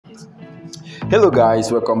Hello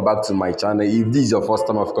guys, welcome back to my channel. If this is your first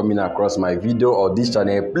time of coming across my video or this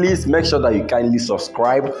channel, please make sure that you kindly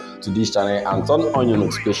subscribe to this channel and turn on your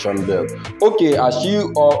notification bell. Okay, as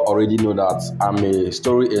you all already know that I'm a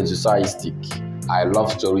story enthusiastic. I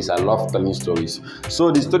love stories, I love telling stories.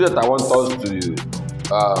 So the story that I want us to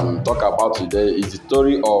talk about today is the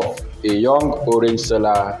story of a young orange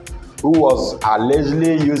seller who was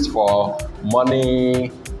allegedly used for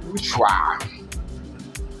money ritual.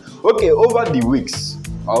 Okay, over the weeks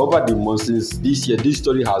or over the months since this year, this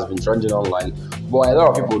story has been trending online, but a lot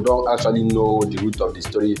of people don't actually know the root of the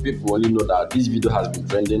story. People only know that this video has been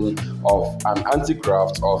trending of an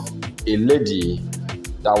anti-craft of a lady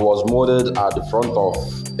that was modeled at the front of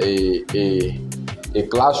a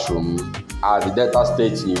classroom at the Delta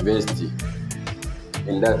State University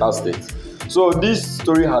in Delta State. So this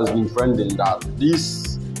story has been trending that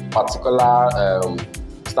this particular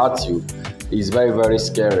statue is very, very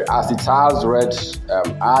scary, as it has red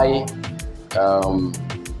eye, an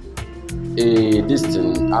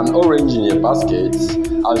orange in a basket,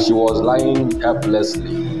 and she was lying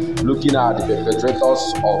helplessly looking at the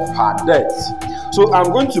perpetrators of her death. So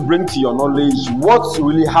I'm going to bring to your knowledge what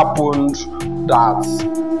really happened, that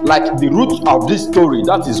like the root of this story.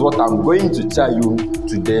 That is what I'm going to tell you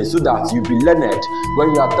today, so that you be learned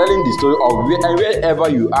when you are telling the story, or wherever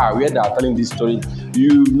you are where they are telling this story.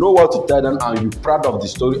 You know what to tell them, and you're proud of the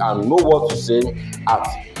story and know what to say at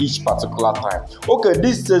each particular time. Okay,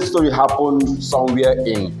 this story happened somewhere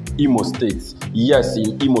in Imo State. Yes,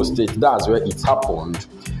 in Imo State, that's where it happened.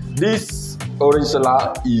 This orange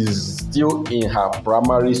seller is still in her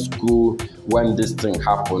primary school when this thing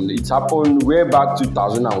happened. It happened way back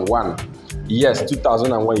 2001. Yes,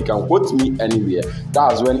 2001. You can quote me anywhere.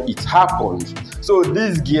 That's when it happened. So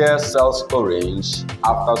this girl sells orange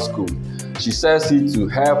after school. She sells it to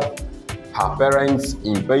help her parents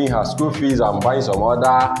in paying her school fees and buying some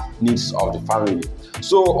other needs of the family.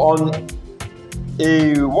 So on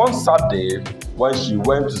one Saturday, when she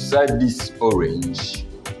went to sell this orange,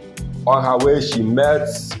 on her way she met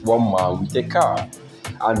one man with a car,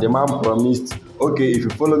 and the man promised, okay, if you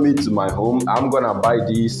follow me to my home, I'm gonna buy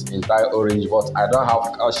this entire orange, but I don't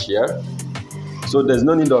have cash here, so there's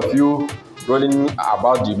no need of you rolling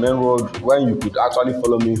about the main road when you could actually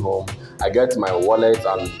follow me home. I get my wallet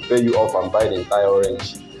and pay you off and buy the entire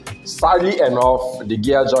orange. Sadly enough, the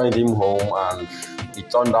girl joined him home, and it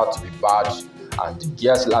turned out to be bad, and the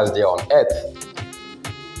girl's last day on earth,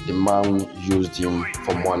 the man used him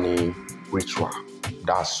for money ritual.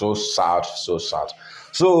 That's so sad, so sad.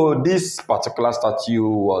 So this particular statue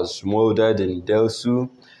was molded in DELSU,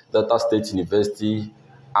 Delta State University,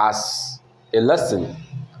 as a lesson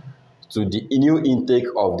to the new intake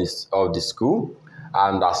of the school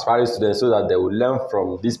and aspiring students, so that they will learn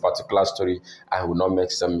from this particular story and will not make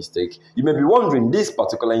some mistake. You may be wondering, this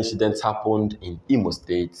particular incident happened in Imo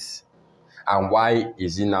State, and why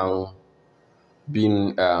is it now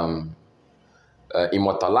being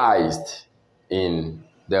immortalized in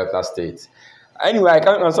Delta State? Anyway, I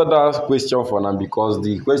can't answer that question for now, because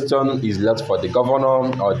the question is left for the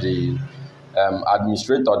governor or the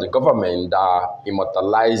administrator, the government that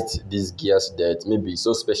immortalized this girl's death. Maybe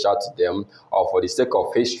so special to them, or for the sake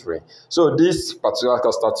of history. So this particular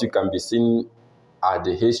statue can be seen at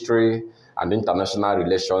the History and International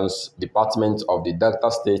Relations Department of the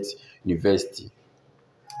Delta State University.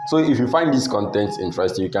 So if you find this content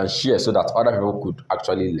interesting, you can share so that other people could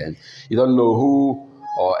actually learn. You don't know who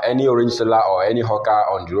or any orange seller or any hawker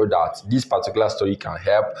on the road that this particular story can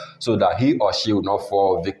help, so that he or she will not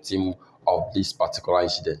fall victim of this particular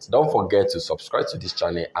incident. Don't forget to subscribe to this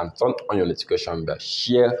channel and turn on your notification bell.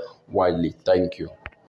 Share widely. Thank you.